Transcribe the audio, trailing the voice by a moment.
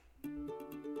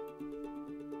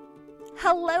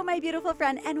Hello, my beautiful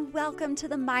friend, and welcome to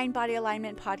the Mind Body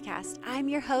Alignment Podcast. I'm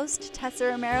your host, Tessa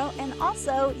Romero, and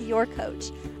also your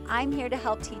coach. I'm here to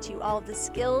help teach you all of the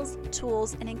skills,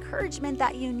 tools, and encouragement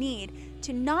that you need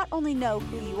to not only know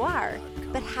who you are,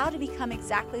 but how to become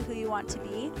exactly who you want to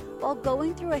be while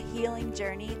going through a healing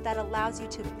journey that allows you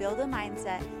to build a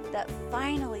mindset that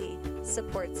finally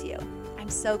supports you.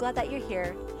 I'm so glad that you're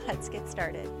here. Let's get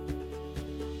started.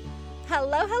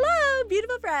 Hello,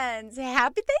 beautiful friends.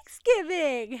 Happy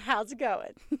Thanksgiving. How's it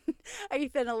going? Are you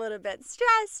feeling a little bit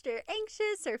stressed or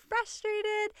anxious or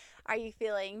frustrated? Are you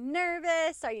feeling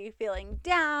nervous? Are you feeling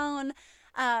down?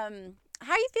 How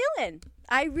are you feeling?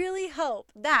 I really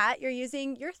hope that you're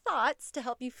using your thoughts to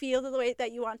help you feel the way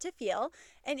that you want to feel.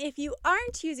 And if you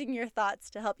aren't using your thoughts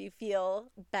to help you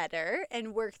feel better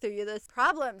and work through those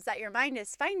problems that your mind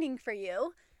is finding for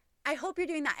you, I hope you're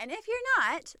doing that. And if you're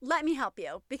not, let me help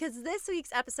you, because this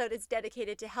week's episode is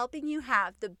dedicated to helping you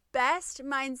have the best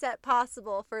mindset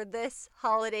possible for this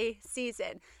holiday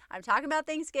season. I'm talking about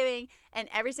Thanksgiving and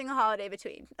every single holiday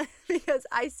between, because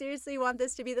I seriously want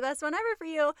this to be the best one ever for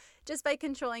you, just by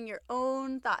controlling your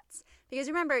own thoughts. Because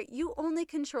remember, you only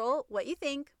control what you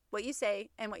think, what you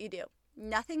say, and what you do.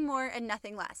 Nothing more and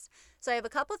nothing less. So I have a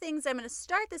couple things I'm going to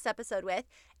start this episode with,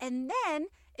 and then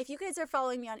if you guys are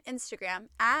following me on Instagram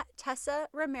at Tessa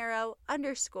Romero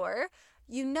 _,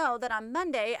 you know that on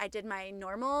Monday I did my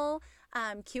normal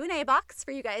Q&A box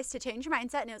for you guys to change your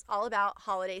mindset, and it was all about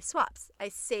holiday swaps. I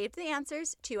saved the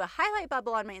answers to a highlight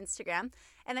bubble on my Instagram,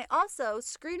 and I also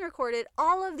screen recorded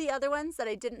all of the other ones that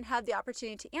I didn't have the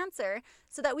opportunity to answer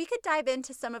so that we could dive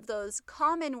into some of those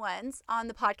common ones on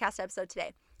the podcast episode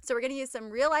today. So we're going to use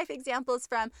some real life examples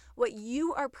from what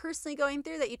you are personally going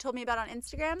through that you told me about on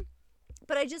Instagram.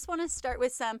 But I just want to start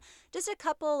with just a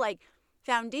couple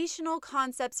foundational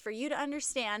concepts for you to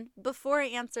understand before I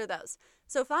answer those.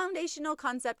 So foundational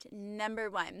concept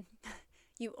number 1,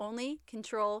 you only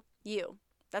control you.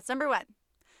 That's number 1.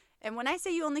 And when I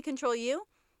say you only control you,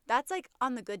 that's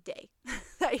on the good day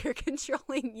that you're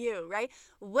controlling you, right?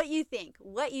 What you think,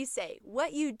 what you say,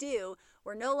 what you do.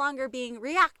 We're no longer being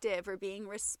reactive or being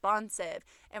responsive,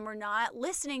 and we're not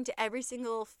listening to every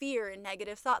single fear and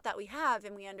negative thought that we have,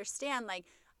 and we understand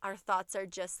our thoughts are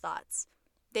just thoughts.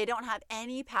 They don't have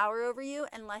any power over you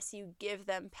unless you give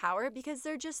them power, because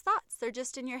they're just thoughts. They're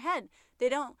just in your head. They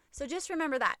don't. So just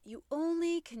remember that. You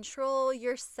only control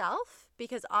yourself,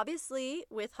 because obviously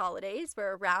with holidays,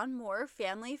 we're around more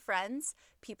family, friends,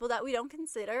 people that we don't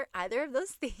consider either of those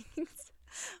things.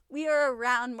 We are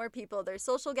around more people. There's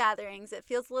social gatherings. It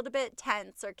feels a little bit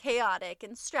tense or chaotic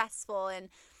and stressful. And,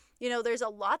 there's a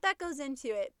lot that goes into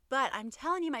it. But I'm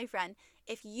telling you, my friend,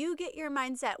 if you get your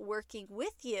mindset working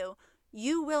with you,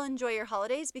 you will enjoy your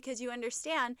holidays, because you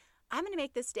understand, I'm going to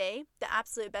make this day the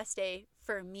absolute best day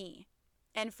for me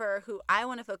and for who I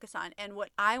want to focus on and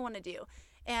what I want to do.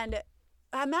 And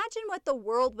imagine what the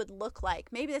world would look like.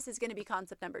 Maybe this is going to be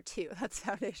concept number 2. That's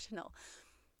foundational.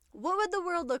 What would the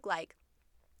world look like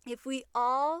if we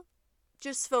all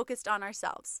just focused on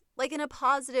ourselves, in a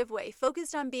positive way,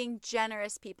 focused on being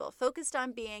generous people, focused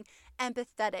on being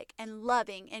empathetic and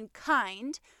loving and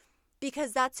kind,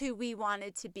 because that's who we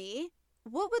wanted to be?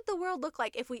 What would the world look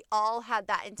like if we all had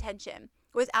that intention,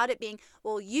 without it being,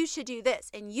 well, you should do this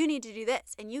and you need to do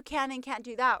this and you can and can't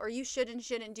do that, or you should and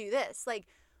shouldn't do this?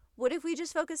 What if we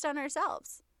just focused on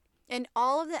ourselves? And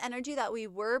all of the energy that we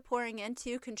were pouring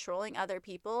into controlling other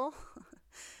people,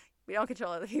 we don't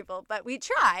control other people, but we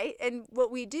try. And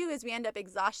what we do is we end up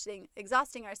exhausting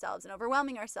ourselves and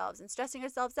overwhelming ourselves and stressing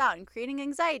ourselves out and creating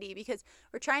anxiety, because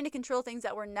we're trying to control things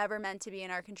that were never meant to be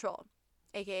in our control,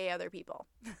 aka other people.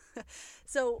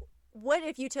 So what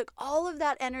if you took all of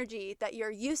that energy that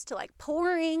you're used to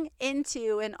pouring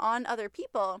into and on other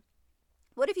people?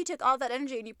 What if you took all that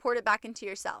energy and you poured it back into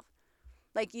yourself?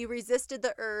 You resisted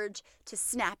the urge to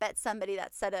snap at somebody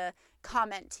that said a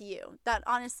comment to you that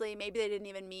honestly, maybe they didn't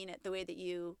even mean it the way that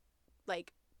you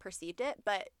perceived it,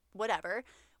 but whatever.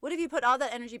 What if you put all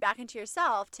that energy back into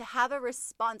yourself to have a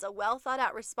response, a well thought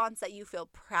out response that you feel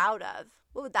proud of?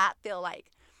 What would that feel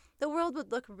like? The world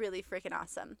would look really freaking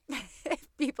awesome if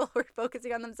people were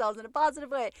focusing on themselves in a positive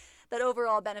way that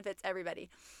overall benefits everybody.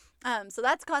 So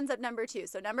that's concept number 2.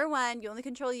 So number 1, you only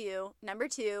control you. Number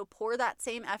 2, pour that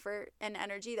same effort and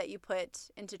energy that you put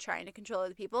into trying to control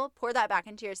other people, pour that back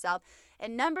into yourself.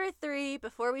 And number 3,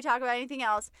 before we talk about anything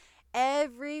else,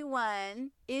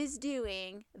 everyone is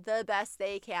doing the best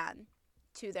they can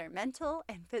to their mental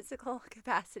and physical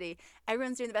capacity.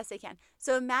 Everyone's doing the best they can.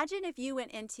 So imagine if you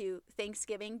went into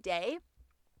Thanksgiving Day,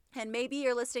 and maybe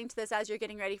you're listening to this as you're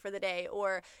getting ready for the day,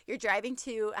 or you're driving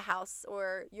to a house,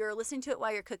 or you're listening to it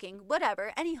while you're cooking,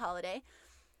 whatever, any holiday.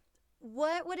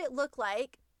 what would it look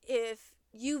like if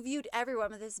you viewed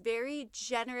everyone with this very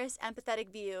generous,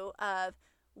 empathetic view of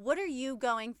what are you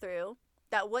going through,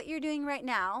 that what you're doing right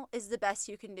now is the best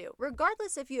you can do,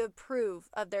 regardless if you approve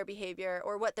of their behavior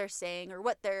or what they're saying or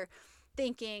what they're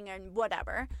thinking and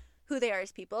whatever, who they are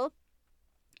as people.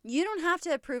 You don't have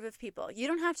to approve of people. You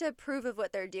don't have to approve of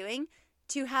what they're doing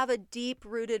to have a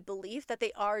deep-rooted belief that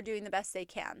they are doing the best they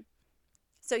can.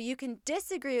 So you can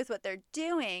disagree with what they're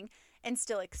doing and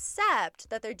still accept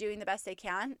that they're doing the best they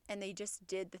can, and they just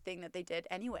did the thing that they did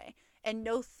anyway. And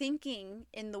no thinking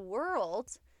in the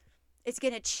world is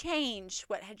going to change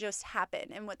what had just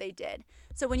happened and what they did.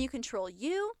 So when you control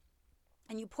you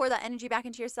and you pour that energy back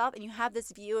into yourself and you have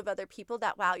this view of other people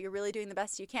that, wow, you're really doing the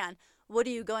best you can. What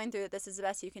are you going through that this is the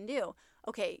best you can do?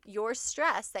 Okay, your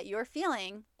stress that you're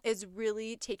feeling is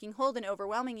really taking hold and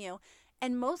overwhelming you.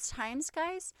 And most times,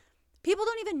 guys, people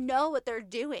don't even know what they're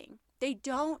doing. They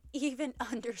don't even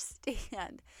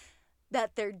understand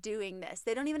that they're doing this.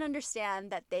 They don't even understand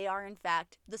that they are, in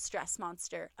fact, the stress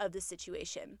monster of the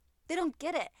situation. They don't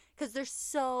get it because they're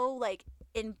so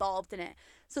involved in it.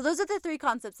 So those are the 3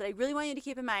 concepts that I really want you to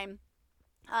keep in mind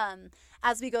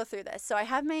as we go through this. So I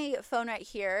have my phone right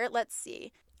here. Let's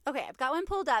see. Okay, I've got one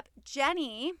pulled up.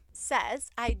 Jenny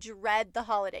says, I dread the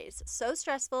holidays. So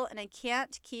stressful and I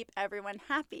can't keep everyone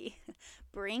happy.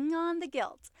 Bring on the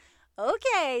guilt.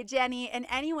 Okay, Jenny, and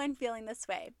anyone feeling this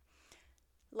way,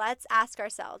 let's ask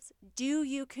ourselves, do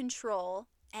you control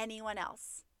anyone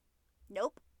else?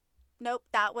 Nope.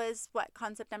 That was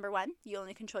concept number 1. You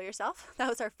only control yourself. That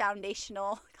was our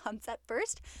foundational concept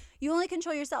first. You only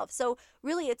control yourself. So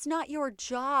really, it's not your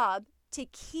job to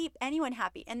keep anyone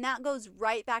happy. And that goes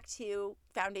right back to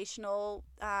foundational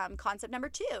concept number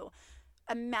 2.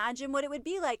 Imagine what it would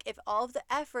be like if all of the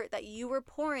effort that you were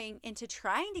pouring into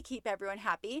trying to keep everyone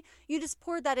happy, you just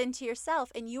poured that into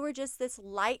yourself and you were just this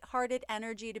lighthearted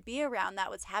energy to be around that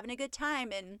was having a good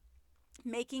time and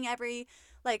making every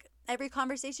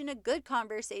conversation a good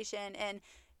conversation and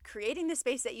creating the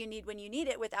space that you need when you need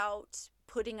it without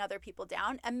putting other people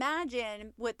down.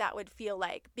 Imagine what that would feel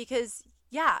like, because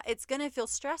yeah, it's going to feel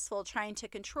stressful trying to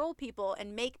control people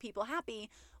and make people happy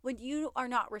when you are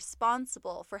not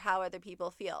responsible for how other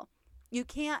people feel. You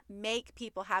can't make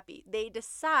people happy. They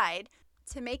decide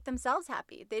to make themselves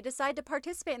happy. They decide to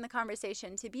participate in the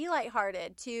conversation, to be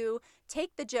lighthearted, to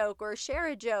take the joke or share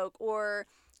a joke or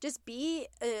just be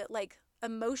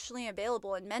emotionally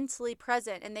available and mentally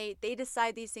present. And they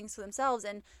decide these things for themselves.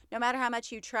 And no matter how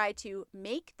much you try to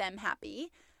make them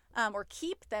happy or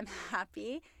keep them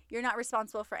happy, you're not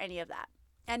responsible for any of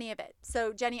it.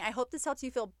 So Jenny, I hope this helps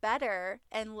you feel better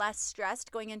and less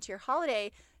stressed going into your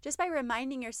holiday just by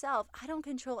reminding yourself, I don't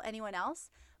control anyone else,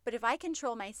 but if I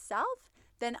control myself,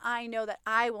 then I know that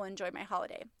I will enjoy my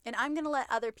holiday. And I'm going to let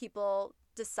other people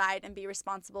decide and be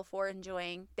responsible for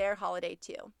enjoying their holiday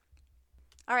too.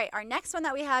 All right, our next one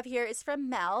that we have here is from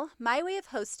Mel. My way of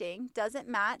hosting doesn't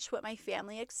match what my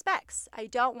family expects. I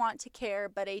don't want to care,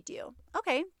 but I do.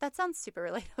 Okay, that sounds super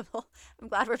relatable. I'm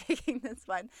glad we're picking this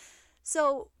one.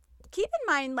 So keep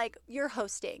in mind, you're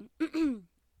hosting.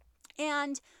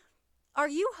 And are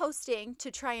you hosting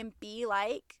to try and be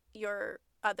like your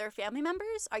other family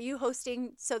members? Are you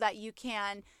hosting so that you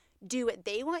can do what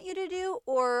they want you to do?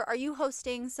 Or are you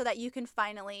hosting so that you can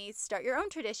finally start your own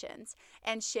traditions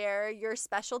and share your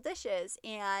special dishes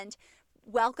and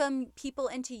welcome people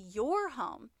into your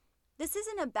home? This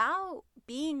isn't about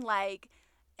being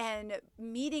and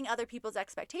meeting other people's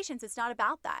expectations. It's not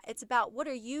about that. It's about what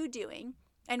are you doing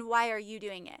and why are you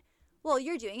doing it? Well,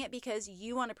 you're doing it because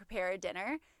you want to prepare a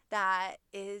dinner that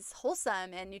is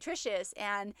wholesome and nutritious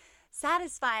and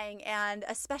satisfying and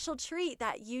a special treat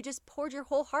that you just poured your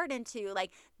whole heart into.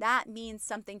 That means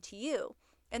something to you.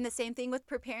 And the same thing with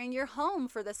preparing your home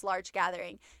for this large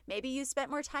gathering. Maybe you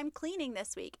spent more time cleaning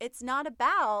this week. It's not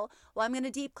about, well, I'm going to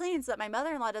deep clean so that my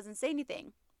mother-in-law doesn't say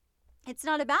anything. It's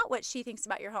not about what she thinks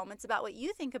about your home. It's about what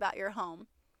you think about your home.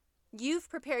 You've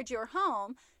prepared your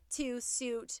home to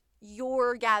suit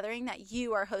your gathering that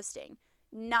you are hosting,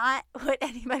 not what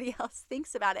anybody else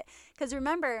thinks about it. Because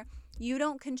remember, you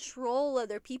don't control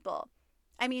other people.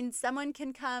 I mean, someone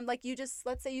can come,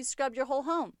 let's say you scrubbed your whole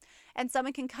home, and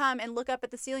someone can come and look up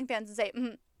at the ceiling fans and say,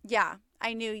 yeah,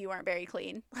 I knew you weren't very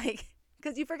clean.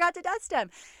 Because you forgot to dust them.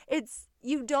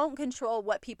 You don't control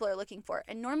what people are looking for.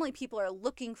 And normally people are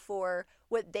looking for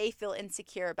what they feel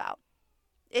insecure about.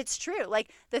 It's true.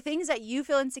 The things that you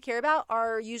feel insecure about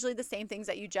are usually the same things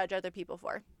that you judge other people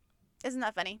for. Isn't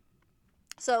that funny?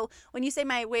 So when you say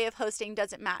my way of hosting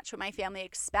doesn't match what my family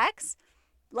expects,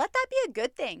 let that be a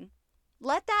good thing.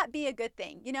 Let that be a good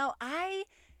thing.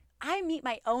 I meet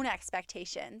my own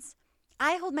expectations.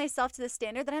 I hold myself to the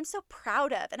standard that I'm so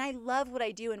proud of, and I love what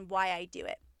I do and why I do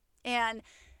it. And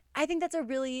I think that's a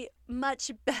really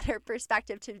much better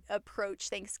perspective to approach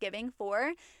Thanksgiving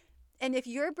for. And if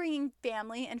you're bringing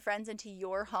family and friends into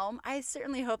your home, I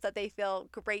certainly hope that they feel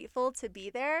grateful to be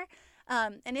there.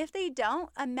 And if they don't,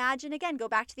 imagine again, go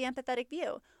back to the empathetic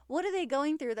view. What are they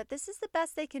going through that this is the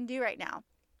best they can do right now?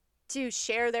 To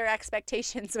share their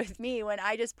expectations with me when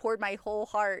I just poured my whole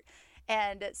heart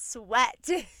and sweat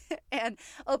and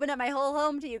opened up my whole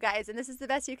home to you guys. And this is the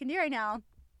best you can do right now.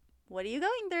 What are you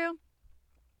going through?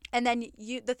 And then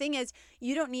the thing is,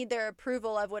 you don't need their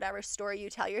approval of whatever story you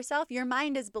tell yourself. Your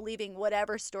mind is believing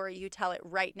whatever story you tell it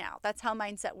right now. That's how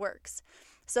mindset works.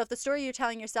 So if the story you're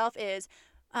telling yourself is,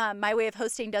 my way of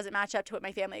hosting doesn't match up to what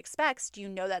my family expects, do you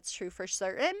know that's true for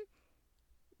certain?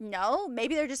 No,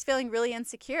 maybe they're just feeling really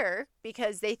insecure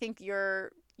because they think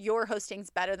your hosting's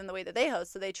better than the way that they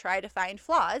host. So they try to find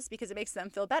flaws because it makes them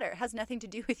feel better. It has nothing to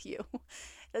do with you.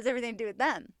 It has everything to do with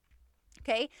them.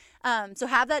 Okay, so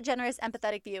have that generous,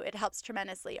 empathetic view. It helps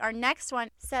tremendously. Our next one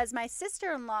says, my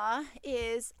sister-in-law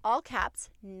is, all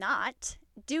caps, not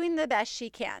doing the best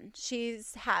she can. She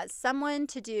has someone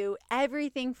to do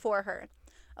everything for her.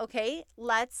 Okay,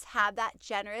 let's have that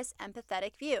generous,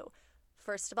 empathetic view.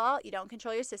 First of all, you don't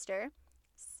control your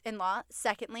sister-in-law.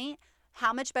 Secondly,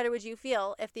 how much better would you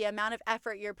feel if the amount of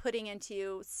effort you're putting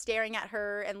into staring at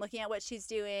her and looking at what she's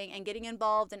doing and getting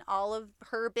involved in all of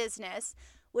her business,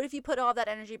 what if you put all that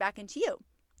energy back into you?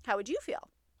 How would you feel?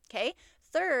 Okay.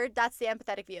 Third, that's the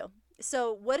empathetic view.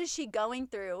 So what is she going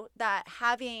through that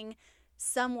having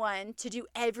someone to do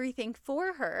everything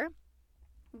for her,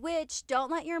 which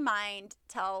don't let your mind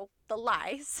tell the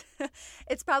lies.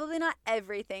 It's probably not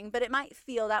everything, but it might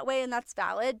feel that way, and that's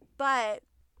valid, but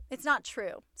it's not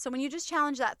true. So when you just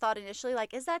challenge that thought initially,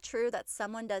 like, is that true that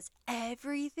someone does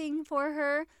everything for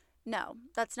her? No,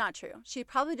 that's not true. She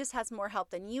probably just has more help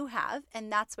than you have,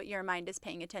 and that's what your mind is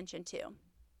paying attention to,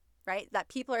 right? That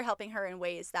people are helping her in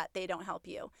ways that they don't help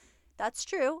you. That's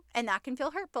true, and that can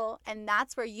feel hurtful, and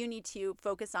that's where you need to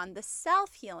focus on the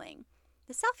self-healing.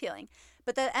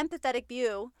 But the empathetic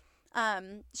view,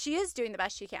 she is doing the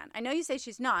best she can. I know you say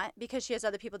she's not because she has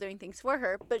other people doing things for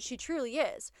her, but she truly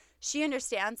is. She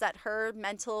understands that her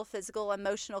mental, physical,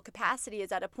 emotional capacity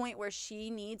is at a point where she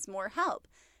needs more help.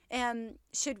 And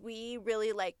should we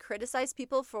really criticize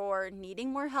people for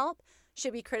needing more help?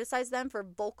 Should we criticize them for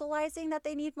vocalizing that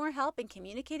they need more help and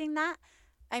communicating that?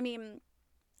 I mean,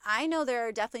 I know there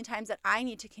are definitely times that I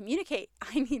need to communicate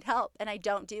I need help and I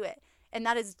don't do it. And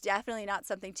that is definitely not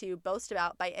something to boast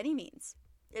about by any means.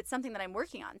 It's something that I'm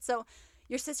working on. So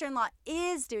your sister-in-law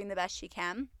is doing the best she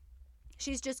can.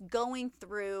 She's just going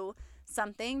through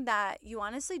something that you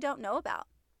honestly don't know about.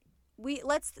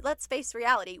 Let's face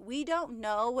reality. We don't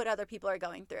know what other people are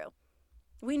going through.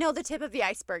 We know the tip of the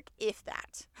iceberg, if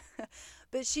that.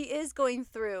 But she is going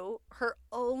through her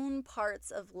own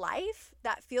parts of life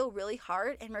that feel really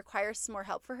hard and require some more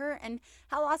help for her. And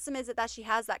how awesome is it that she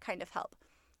has that kind of help?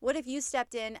 What if you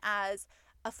stepped in as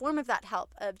a form of that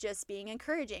help, of just being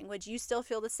encouraging? Would you still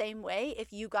feel the same way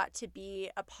if you got to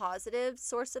be a positive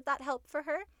source of that help for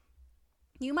her?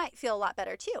 You might feel a lot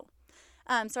better too.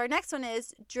 So our next one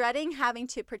is dreading having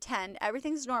to pretend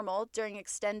everything's normal during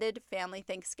extended family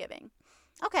Thanksgiving.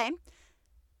 Okay.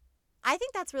 I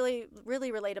think that's really,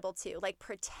 really relatable too, like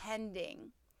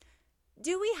pretending.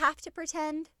 Do we have to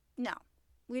pretend? No,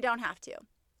 we don't have to.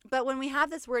 But when we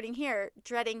have this wording here,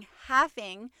 dreading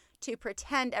having to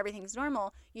pretend everything's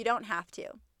normal, you don't have to.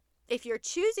 If you're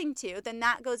choosing to, then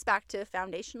that goes back to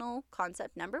foundational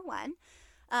concept number 1,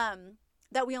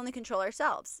 that we only control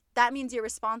ourselves. That means you're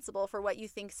responsible for what you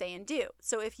think, say, and do.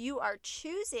 So if you are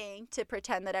choosing to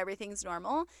pretend that everything's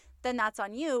normal, then that's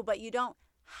on you, but you don't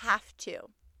have to.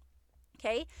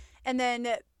 Okay? And then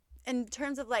in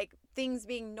terms of things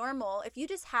being normal, if you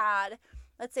just had,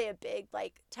 let's say, a big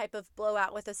type of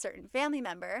blowout with a certain family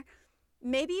member,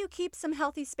 maybe you keep some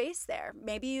healthy space there.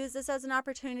 Maybe use this as an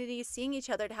opportunity, seeing each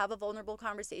other, to have a vulnerable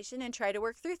conversation and try to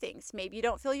work through things. Maybe you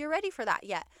don't feel you're ready for that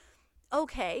yet.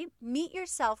 Okay, meet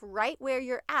yourself right where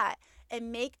you're at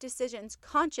and make decisions,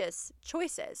 conscious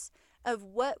choices of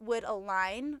what would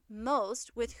align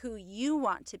most with who you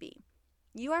want to be.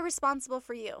 You are responsible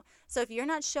for you. So if you're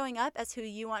not showing up as who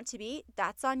you want to be,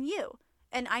 that's on you.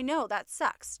 And I know that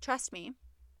sucks. Trust me.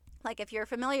 If you're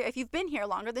familiar, if you've been here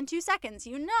longer than 2 seconds,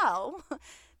 you know,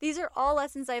 these are all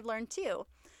lessons I've learned too.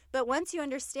 But once you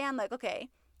understand, okay,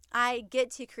 I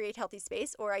get to create healthy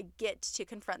space, or I get to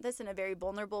confront this in a very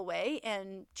vulnerable way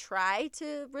and try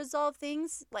to resolve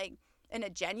things in a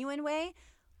genuine way,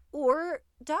 or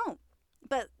don't.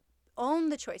 But own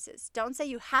the choices. Don't say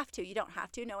you have to. You don't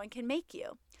have to. No one can make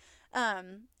you.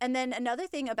 And then another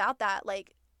thing about that,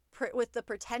 like with the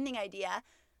pretending idea,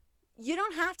 you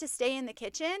don't have to stay in the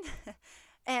kitchen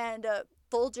and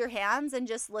fold your hands and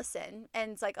just listen.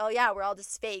 And it's like, oh yeah, we're all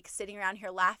just fake sitting around here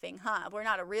laughing, huh? We're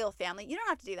not a real family. You don't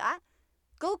have to do that.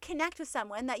 Go connect with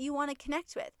someone that you want to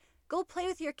connect with. Go play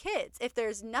with your kids. If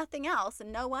there's nothing else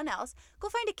and no one else, go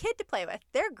find a kid to play with.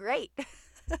 They're great.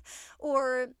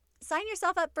 Or sign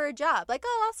yourself up for a job. Like,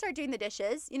 oh, I'll start doing the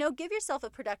dishes. Give yourself a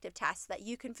productive task so that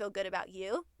you can feel good about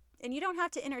you. And you don't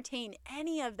have to entertain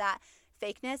any of that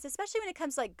fakeness, especially when it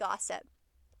comes to like gossip.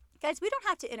 Guys, we don't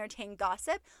have to entertain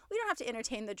gossip. We don't have to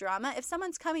entertain the drama. If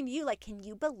someone's coming to you like, can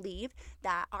you believe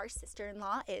that our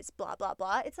sister-in-law is blah, blah,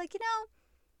 blah? It's like,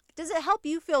 does it help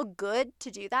you feel good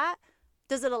to do that?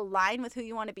 Does it align with who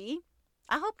you want to be?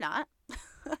 I hope not.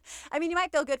 I mean, you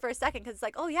might feel good for a second because it's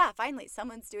like, oh yeah, finally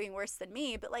someone's doing worse than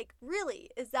me. But like, really,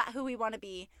 is that who we want to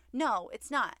be? No,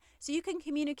 it's not. So you can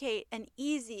communicate an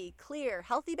easy, clear,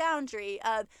 healthy boundary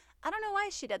of, I don't know why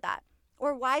she did that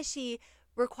or why she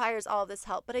requires all of this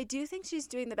help, but I do think she's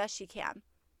doing the best she can.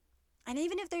 And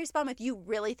even if they respond with, you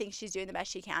really think she's doing the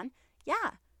best she can?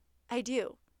 Yeah, I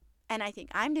do. And I think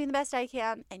I'm doing the best I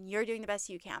can and you're doing the best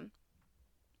you can.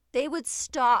 They would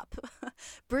stop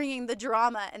bringing the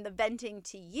drama and the venting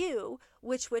to you,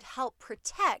 which would help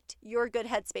protect your good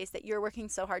headspace that you're working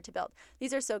so hard to build.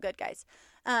 These are so good, guys.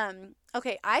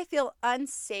 Okay, I feel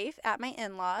unsafe at my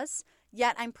in-laws,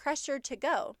 yet I'm pressured to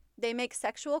go. They make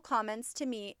sexual comments to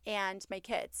me and my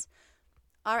kids.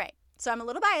 All right, so I'm a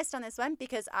little biased on this one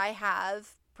because I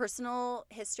have personal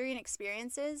history and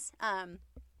experiences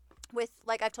with,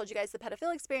 like I've told you guys, the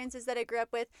pedophile experiences that I grew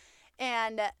up with.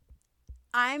 And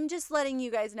I'm just letting you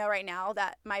guys know right now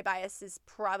that my bias is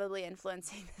probably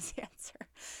influencing this answer.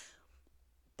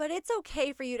 But it's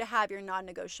okay for you to have your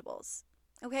non-negotiables.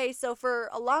 Okay, so for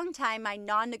a long time, my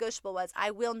non-negotiable was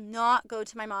I will not go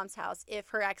to my mom's house if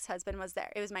her ex-husband was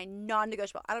there. It was my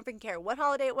non-negotiable. I don't freaking care what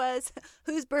holiday it was,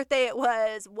 whose birthday it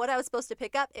was, what I was supposed to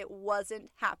pick up. It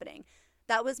wasn't happening.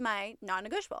 That was my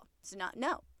non-negotiable.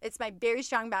 It's my very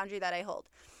strong boundary that I hold.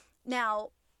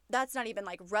 Now, that's not even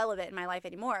like relevant in my life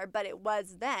anymore, but it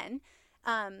was then.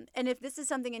 And if this is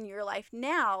something in your life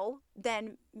now,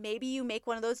 then maybe you make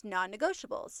one of those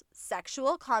non-negotiables.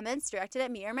 Sexual comments directed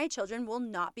at me or my children will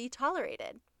not be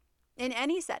tolerated in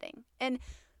any setting. And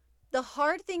the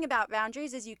hard thing about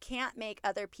boundaries is you can't make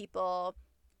other people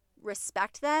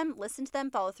respect them, listen to them,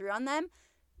 follow through on them.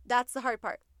 That's the hard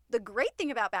part. The great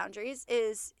thing about boundaries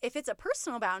is if it's a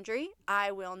personal boundary,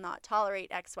 I will not tolerate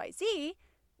XYZ,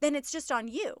 then it's just on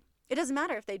you. It doesn't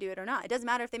matter if they do it or not. It doesn't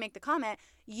matter if they make the comment.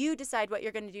 You decide what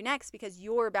you're going to do next because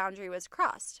your boundary was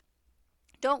crossed.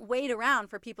 Don't wait around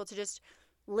for people to just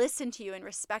listen to you and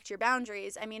respect your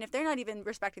boundaries. I mean, if they're not even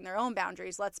respecting their own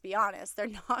boundaries, let's be honest, they're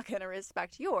not going to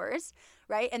respect yours,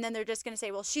 right? And then they're just going to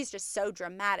say, well, she's just so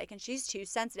dramatic and she's too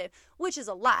sensitive, which is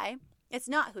a lie. It's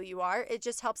not who you are. It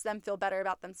just helps them feel better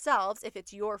about themselves if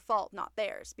it's your fault, not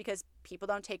theirs, because people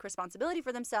don't take responsibility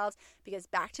for themselves. Because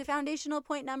back to foundational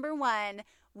point number 1,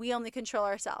 we only control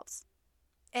ourselves.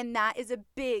 And that is a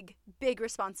big, big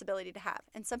responsibility to have.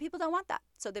 And some people don't want that,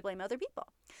 so they blame other people.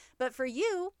 But for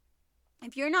you,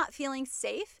 if you're not feeling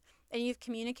safe and you've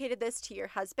communicated this to your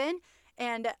husband,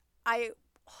 and I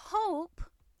hope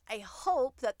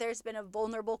that there's been a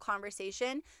vulnerable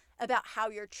conversation about how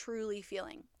you're truly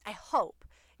feeling. I hope.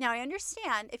 Now, I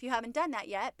understand if you haven't done that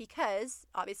yet because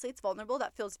obviously it's vulnerable.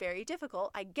 That feels very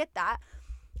difficult. I get that.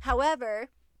 However,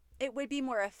 it would be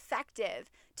more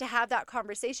effective to have that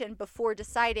conversation before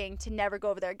deciding to never go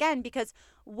over there again, because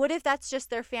what if that's just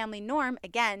their family norm?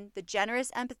 Again, the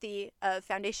generous empathy, a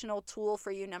foundational tool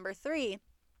for you, number 3.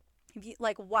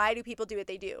 Like, why do people do what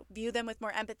they do? View them with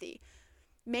more empathy.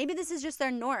 Maybe this is just their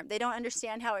norm. They don't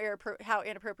understand how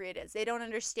inappropriate it is. They don't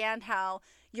understand how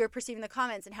you're perceiving the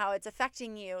comments and how it's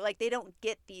affecting you. Like, they don't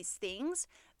get these things,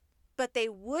 but they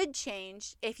would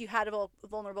change if you had a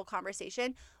vulnerable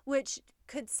conversation, which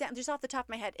could sound, just off the top of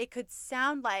my head, it could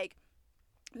sound like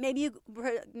maybe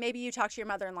you talk to your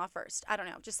mother-in-law first. I don't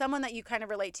know, just someone that you kind of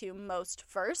relate to most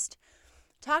first.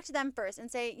 Talk to them first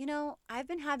and say, I've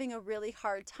been having a really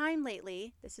hard time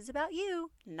lately. This is about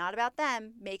you, not about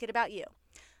them. Make it about you.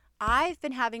 I've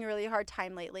been having a really hard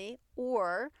time lately,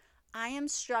 or I am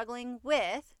struggling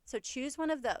with, so choose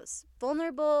one of those.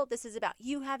 Vulnerable, this is about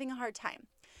you having a hard time.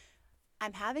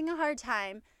 I'm having a hard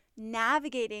time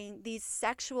navigating these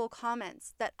sexual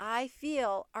comments that I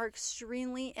feel are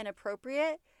extremely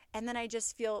inappropriate, and then I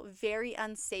just feel very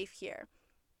unsafe here.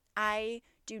 I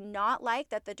do not like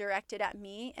that they're directed at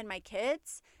me and my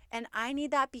kids, and I need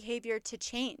that behavior to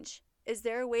change. Is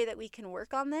there a way that we can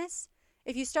work on this?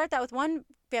 If you start that with one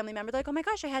family member, they're like, oh my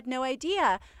gosh, I had no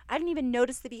idea. I didn't even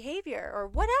notice the behavior or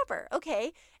whatever.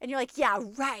 Okay. And you're like, yeah,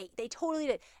 right. They totally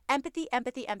did. Empathy,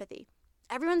 empathy, empathy.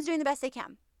 Everyone's doing the best they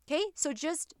can. Okay. So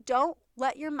just don't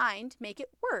let your mind make it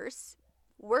worse.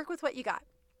 Work with what you got.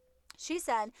 She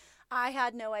said, I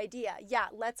had no idea. Yeah,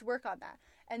 let's work on that.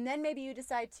 And then maybe you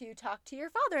decide to talk to your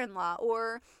father-in-law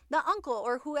or the uncle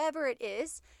or whoever it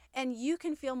is, and you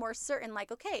can feel more certain,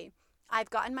 like, okay, I've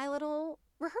gotten my little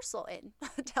rehearsal in,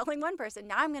 telling one person,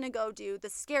 now I'm going to go do the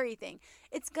scary thing.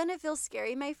 It's going to feel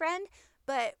scary, my friend,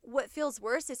 but what feels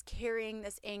worse is carrying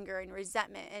this anger and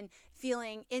resentment and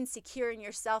feeling insecure in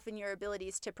yourself and your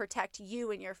abilities to protect you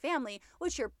and your family,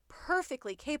 which you're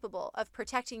perfectly capable of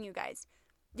protecting, you guys.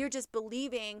 You're just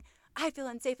believing, I feel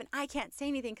unsafe and I can't say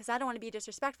anything because I don't want to be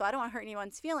disrespectful. I don't want to hurt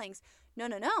anyone's feelings.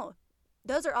 No.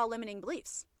 Those are all limiting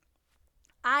beliefs.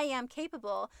 I am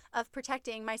capable of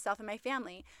protecting myself and my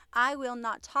family. I will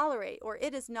not tolerate, or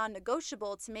it is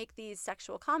non-negotiable to make these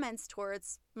sexual comments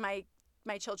towards my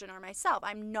children or myself.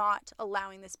 I'm not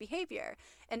allowing this behavior,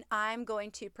 and I'm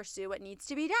going to pursue what needs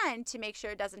to be done to make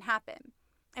sure it doesn't happen.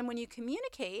 And when you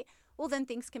communicate, well, then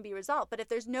things can be resolved. But if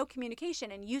there's no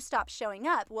communication and you stop showing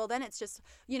up, well, then it's just,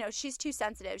 she's too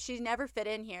sensitive. She never fit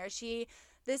in here. She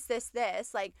this,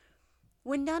 like,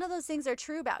 when none of those things are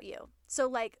true about you. So,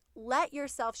 like, let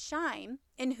yourself shine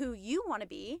in who you want to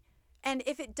be. And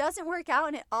if it doesn't work out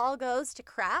and it all goes to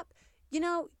crap,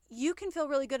 you can feel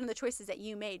really good in the choices that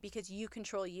you made because you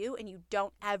control you and you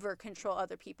don't ever control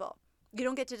other people. You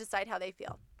don't get to decide how they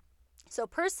feel. So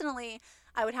personally,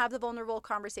 I would have the vulnerable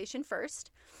conversation first.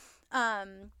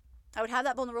 I would have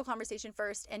that vulnerable conversation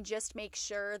first and just make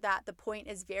sure that the point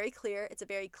is very clear. It's a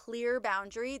very clear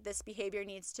boundary. This behavior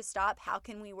needs to stop. How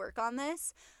can we work on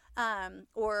this?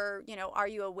 Or, are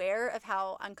you aware of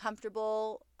how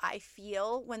uncomfortable I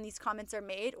feel when these comments are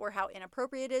made or how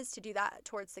inappropriate it is to do that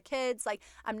towards the kids? Like,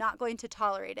 I'm not going to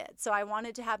tolerate it. So I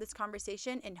wanted to have this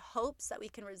conversation in hopes that we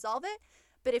can resolve it.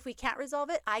 But if we can't resolve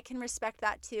it, I can respect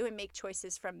that too and make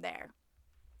choices from there.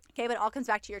 Okay, but it all comes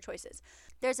back to your choices.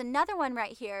 There's another one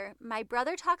right here. My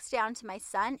brother talks down to my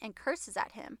son and curses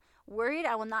at him, worried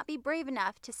I will not be brave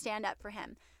enough to stand up for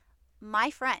him.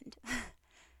 My friend,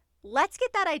 let's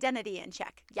get that identity in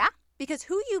check, yeah? Because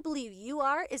who you believe you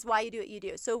are is why you do what you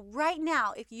do. So right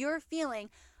now, if you're feeling,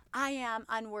 I am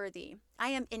unworthy, I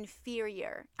am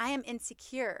inferior, I am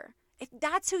insecure, if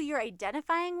that's who you're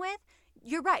identifying with,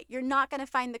 you're right. You're not going to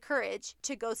find the courage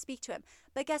to go speak to him.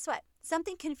 But guess what?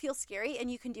 Something can feel scary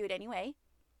and you can do it anyway.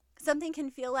 Something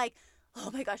can feel like, oh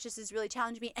my gosh, this is really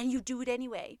challenging me. And you do it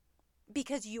anyway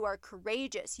because you are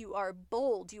courageous. You are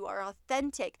bold. You are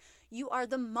authentic. You are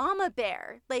the mama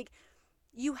bear. Like,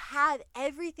 you have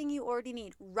everything you already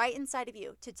need right inside of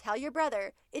you to tell your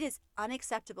brother it is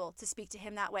unacceptable to speak to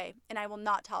him that way and I will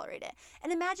not tolerate it.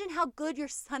 And imagine how good your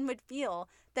son would feel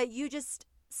that you just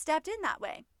stepped in that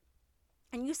way.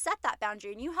 And you set that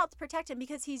boundary and you helped protect him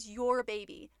because he's your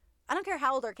baby. I don't care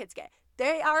how old our kids get.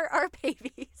 They are our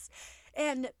babies.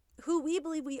 And who we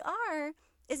believe we are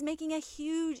is making a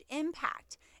huge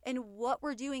impact in what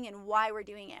we're doing and why we're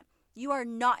doing it. You are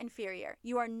not inferior.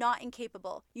 You are not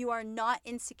incapable. You are not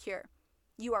insecure.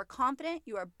 You are confident.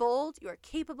 You are bold. You are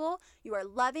capable. You are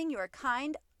loving. You are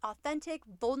kind, authentic,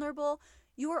 vulnerable.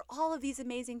 You are all of these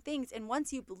amazing things. And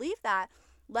once you believe that,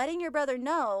 letting your brother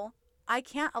know, I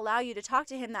can't allow you to talk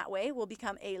to him that way will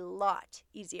become a lot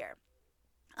easier.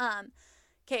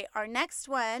 Okay, our next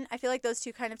one, I feel like those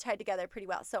two kind of tied together pretty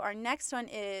well. So our next one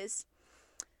is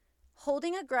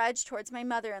holding a grudge towards my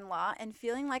mother-in-law and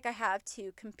feeling like I have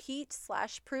to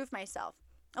compete/prove myself.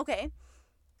 Okay,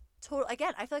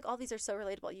 again, I feel like all these are so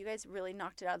relatable. You guys really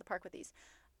knocked it out of the park with these.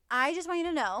 I just want you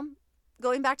to know,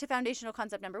 going back to foundational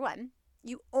concept number 1,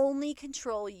 you only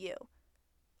control you.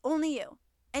 Only you.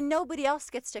 And nobody else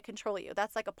gets to control you.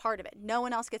 That's like a part of it. No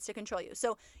one else gets to control you.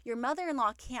 So your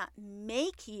mother-in-law can't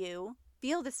make you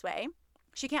feel this way.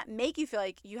 She can't make you feel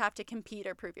like you have to compete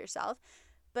or prove yourself.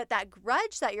 But that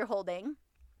grudge that you're holding,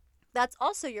 that's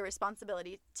also your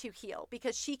responsibility to heal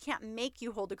because she can't make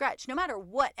you hold a grudge no matter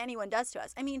what anyone does to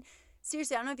us. I mean,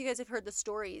 seriously, I don't know if you guys have heard the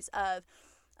stories of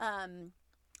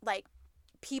like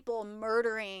people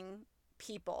murdering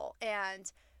people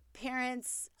and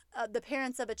parents, the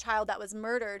parents of a child that was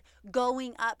murdered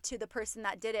going up to the person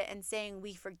that did it and saying,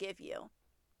 we forgive you.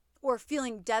 Or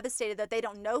feeling devastated that they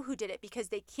don't know who did it because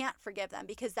they can't forgive them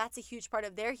because that's a huge part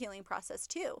of their healing process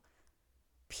too.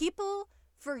 People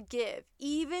forgive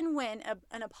even when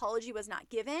an apology was not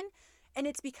given, and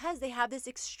it's because they have this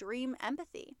extreme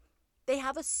empathy. They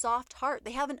have a soft heart.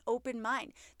 They have an open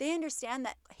mind. They understand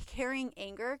that carrying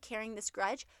anger, carrying this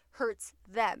grudge hurts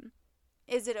them.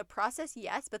 Is it a process?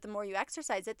 Yes, but the more you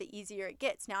exercise it, the easier it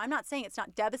gets. Now, I'm not saying it's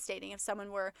not devastating if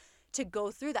someone were to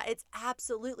go through that. It's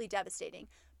absolutely devastating.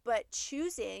 But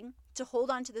choosing to hold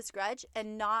on to this grudge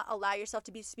and not allow yourself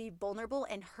to be vulnerable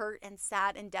and hurt and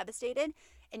sad and devastated,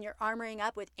 and you're armoring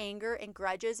up with anger and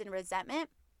grudges and resentment,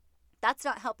 that's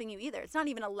not helping you either. It's not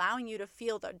even allowing you to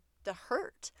feel the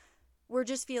hurt. We're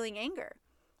just feeling anger,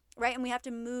 right? And we have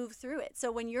to move through it.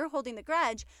 So when you're holding the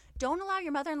grudge, don't allow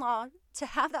your mother-in-law to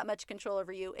have that much control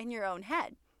over you in your own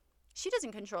head. She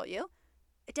doesn't control you.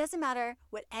 It doesn't matter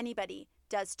what anybody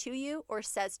does to you or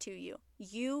says to you.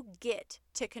 You get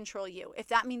to control you. If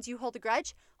that means you hold a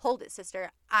grudge, hold it,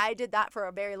 sister. I did that for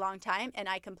a very long time, and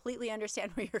I completely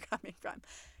understand where you're coming from.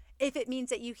 If it means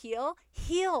that you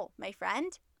heal, my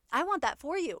friend. I want that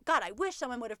for you. God, I wish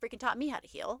someone would have freaking taught me how to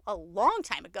heal a long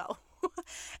time ago.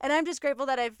 And I'm just grateful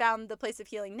that I've found the place of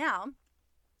healing now.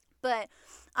 But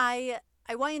I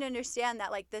want you to understand that,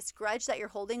 like, this grudge that you're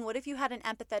holding, what if you had an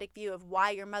empathetic view of why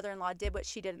your mother-in-law did what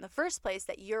she did in the first place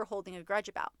that you're holding a grudge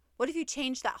about? What if you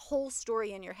changed that whole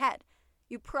story in your head?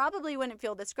 You probably wouldn't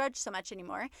feel this grudge so much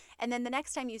anymore. And then the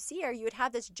next time you see her, you would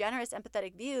have this generous,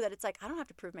 empathetic view that it's like, I don't have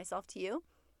to prove myself to you.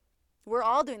 We're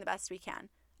all doing the best we can.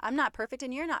 I'm not perfect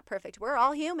and you're not perfect. We're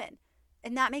all human.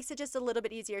 And that makes it just a little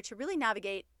bit easier to really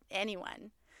navigate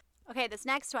anyone. Okay, this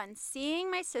next one, seeing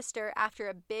my sister after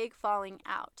a big falling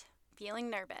out,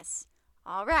 feeling nervous.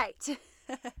 All right.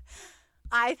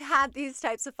 I've had these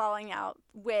types of falling out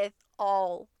with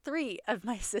all three of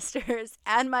my sisters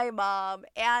and my mom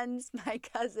and my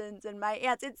cousins and my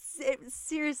aunts. It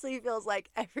seriously feels like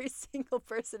every single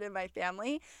person in my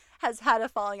family has had a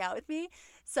falling out with me.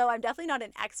 So I'm definitely not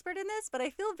an expert in this, but I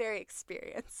feel very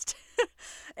experienced.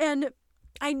 And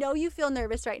I know you feel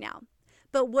nervous right now,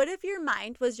 but what if your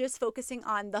mind was just focusing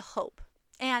on the hope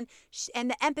and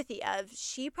the empathy of,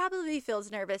 she probably feels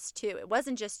nervous too. It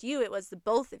wasn't just you, it was the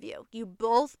both of you. You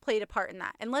both played a part in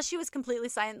that. Unless she was completely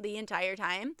silent the entire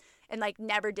time and like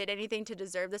never did anything to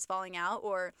deserve this falling out,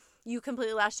 or you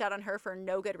completely lashed out on her for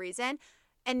no good reason.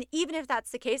 And even if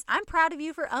that's the case, I'm proud of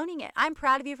you for owning it. I'm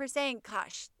proud of you for saying,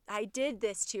 gosh, I did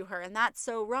this to her and that's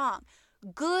so wrong.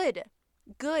 Good.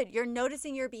 You're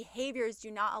noticing your behaviors do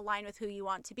not align with who you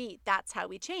want to be. That's how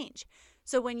we change.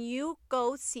 So when you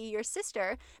go see your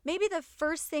sister, maybe the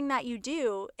first thing that you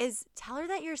do is tell her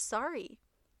that you're sorry.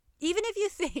 Even if you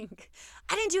think,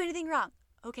 I didn't do anything wrong.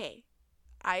 Okay,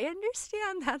 I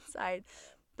understand that side.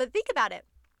 But think about it.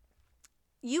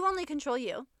 You only control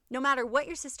you. No matter what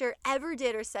your sister ever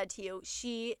did or said to you,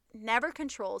 she never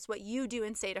controls what you do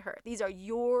and say to her. These are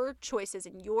your choices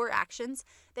and your actions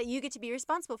that you get to be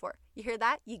responsible for. You hear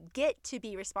that? You get to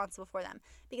be responsible for them,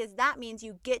 because that means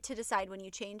you get to decide when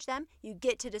you change them. You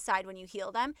get to decide when you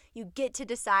heal them. You get to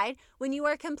decide when you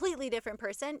are a completely different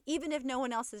person, even if no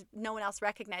one else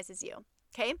recognizes you.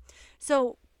 Okay?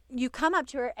 So you come up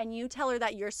to her and you tell her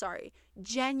that you're sorry,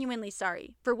 genuinely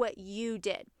sorry for what you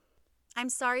did. I'm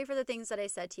sorry for the things that I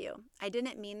said to you. I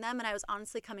didn't mean them, and I was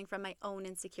honestly coming from my own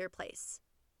insecure place.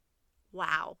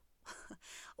 Wow.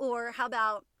 Or how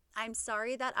about, I'm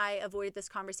sorry that I avoided this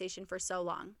conversation for so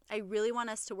long. I really want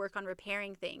us to work on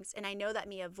repairing things, and I know that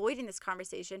me avoiding this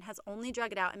conversation has only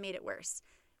drug it out and made it worse.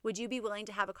 Would you be willing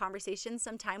to have a conversation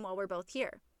sometime while we're both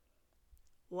here?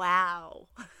 Wow.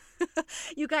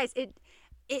 You guys,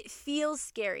 it feels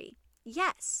scary.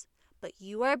 Yes. But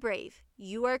you are brave,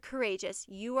 you are courageous,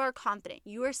 you are confident,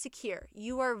 you are secure,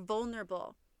 you are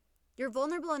vulnerable. You're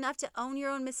vulnerable enough to own your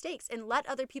own mistakes and let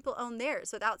other people own theirs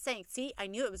without saying, see, I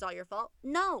knew it was all your fault.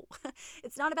 No,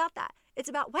 it's not about that. It's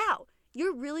about, wow,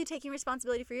 you're really taking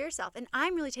responsibility for yourself, and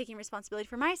I'm really taking responsibility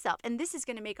for myself. And this is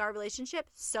going to make our relationship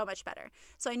so much better.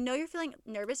 So I know you're feeling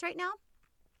nervous right now,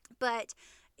 but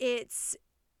it's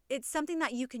something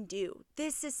that you can do.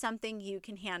 This is something you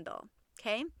can handle,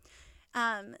 okay?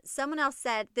 Someone else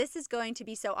said, this is going to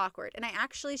be so awkward. And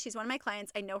she's one of my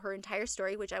clients. I know her entire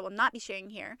story, which I will not be sharing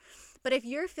here. But if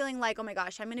you're feeling like, oh my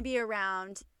gosh, I'm going to be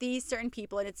around these certain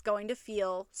people and it's going to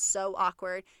feel so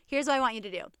awkward, here's what I want you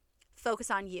to do. Focus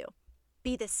on you.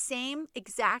 Be the same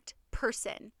exact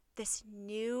person, this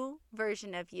new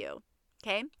version of you.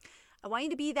 Okay? I want you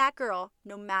to be that girl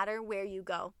no matter where you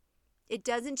go. It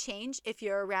doesn't change if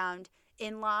you're around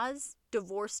in-laws,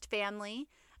 divorced family,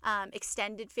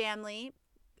 extended family,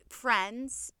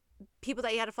 friends, people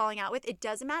that you had a falling out with. It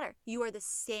doesn't matter. You are the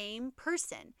same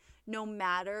person no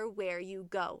matter where you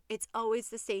go. It's always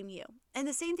the same you. And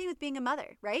the same thing with being a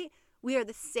mother, right? We are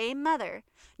the same mother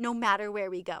no matter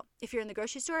where we go. If you're in the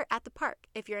grocery store, at the park,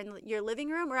 if you're in your living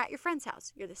room or at your friend's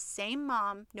house, you're the same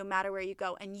mom no matter where you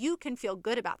go. And you can feel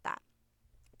good about that.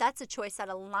 That's a choice that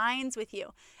aligns with you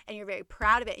and you're very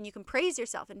proud of it, and you can praise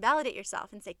yourself and validate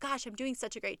yourself and say, gosh, I'm doing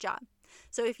such a great job.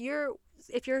 So if you're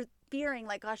fearing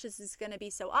like, gosh, this is going to be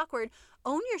so awkward,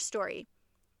 own your story.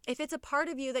 If it's a part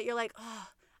of you that you're like, oh,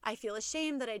 I feel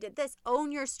ashamed that I did this,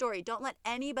 own your story. Don't let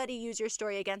anybody use your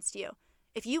story against you.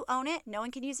 If you own it, no one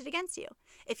can use it against you.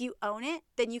 If you own it,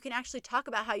 then you can actually talk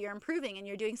about how you're improving and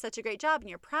you're doing such a great job and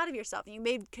you're proud of yourself and you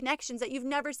made connections that you've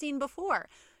never seen before.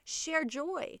 Share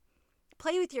joy.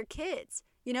 Play with your kids.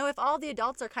 You know, if all the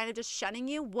adults are kind of just shunning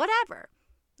you, whatever.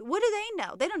 What do they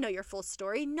know? They don't know your full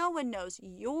story. No one knows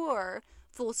your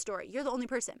full story. You're the only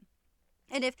person.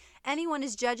 And if anyone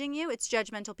is judging you, it's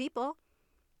judgmental people.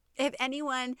 If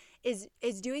anyone is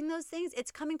doing those things, it's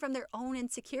coming from their own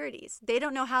insecurities. They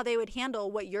don't know how they would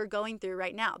handle what you're going through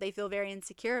right now. They feel very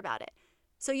insecure about it.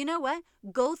 So you know what?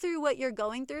 Go through what you're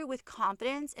going through with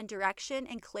confidence and direction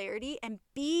and clarity, and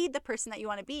be the person that you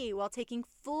want to be while taking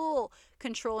full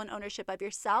control and ownership of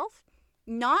yourself,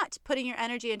 not putting your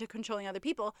energy into controlling other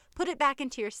people. Put it back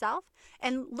into yourself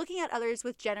and looking at others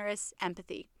with generous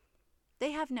empathy.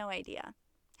 They have no idea.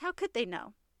 How could they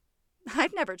know?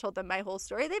 I've never told them my whole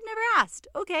story. They've never asked.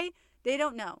 Okay, they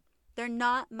don't know. They're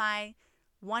not my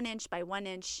 1 inch by 1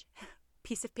 inch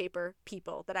piece of paper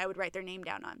people that I would write their name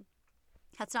down on.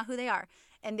 That's not who they are.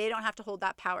 And they don't have to hold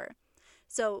that power.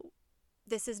 So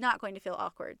this is not going to feel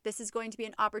awkward. This is going to be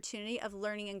an opportunity of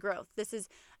learning and growth. This is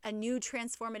a new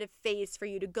transformative phase for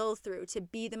you to go through to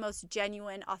be the most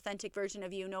genuine, authentic version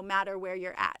of you, no matter where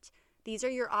you're at. These are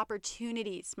your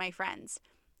opportunities, my friends.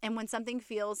 And when something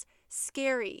feels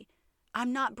scary,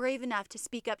 I'm not brave enough to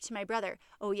speak up to my brother.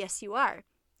 Oh, yes, you are.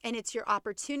 And it's your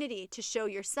opportunity to show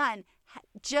your son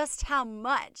just how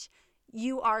much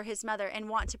you are his mother and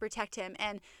want to protect him.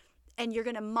 And you're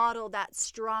going to model that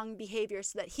strong behavior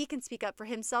so that he can speak up for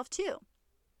himself too.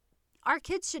 Our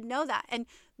kids should know that. And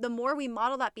the more we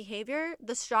model that behavior,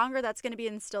 the stronger that's going to be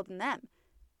instilled in them.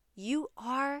 You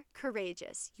are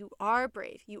courageous. You are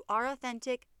brave. You are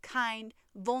authentic, kind,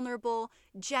 vulnerable,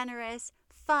 generous,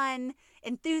 fun,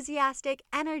 enthusiastic,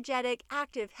 energetic,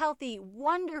 active, healthy,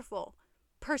 wonderful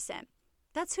person.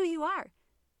 That's who you are.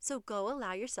 So go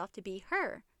allow yourself to be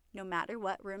her, no matter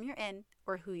what room you're in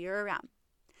or who you're around.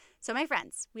 So my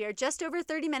friends, we are just over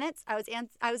 30 minutes. I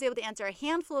was able to answer a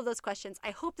handful of those questions. I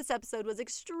hope this episode was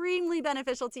extremely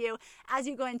beneficial to you as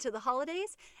you go into the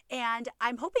holidays. And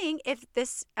I'm hoping if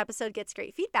this episode gets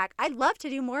great feedback, I'd love to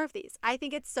do more of these. I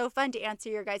think it's so fun to answer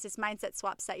your guys' mindset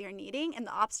swaps that you're needing and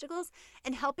the obstacles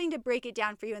and helping to break it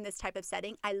down for you in this type of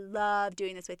setting. I love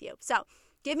doing this with you. So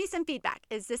give me some feedback.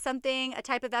 Is this a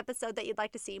type of episode that you'd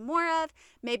like to see more of?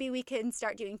 Maybe we can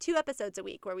start doing 2 episodes a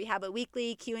week where we have a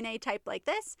weekly Q&A type like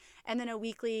this, and then a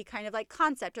weekly kind of like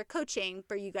concept or coaching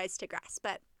for you guys to grasp.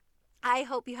 But I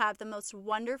hope you have the most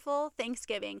wonderful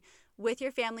Thanksgiving with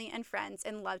your family and friends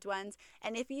and loved ones.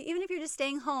 And even if you're just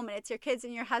staying home and it's your kids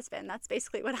and your husband, that's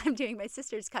basically what I'm doing. My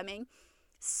sister's coming.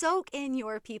 Soak in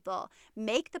your people.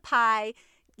 Make the pie,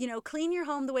 clean your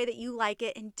home the way that you like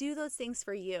it, and do those things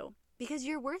for you. Because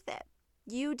you're worth it.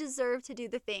 You deserve to do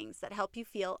the things that help you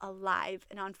feel alive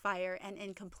and on fire and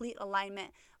in complete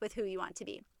alignment with who you want to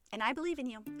be. And I believe in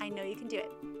you. I know you can do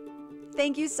it.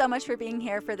 Thank you so much for being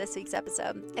here for this week's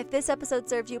episode. If this episode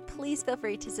served you, please feel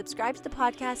free to subscribe to the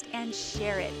podcast and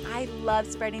share it. I love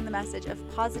spreading the message of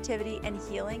positivity and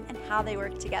healing and how they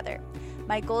work together.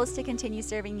 My goal is to continue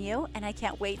serving you, and I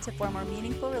can't wait to form more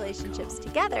meaningful relationships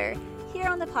together here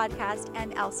on the podcast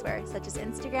and elsewhere, such as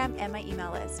Instagram and my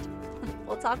email list.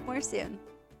 We'll talk more soon.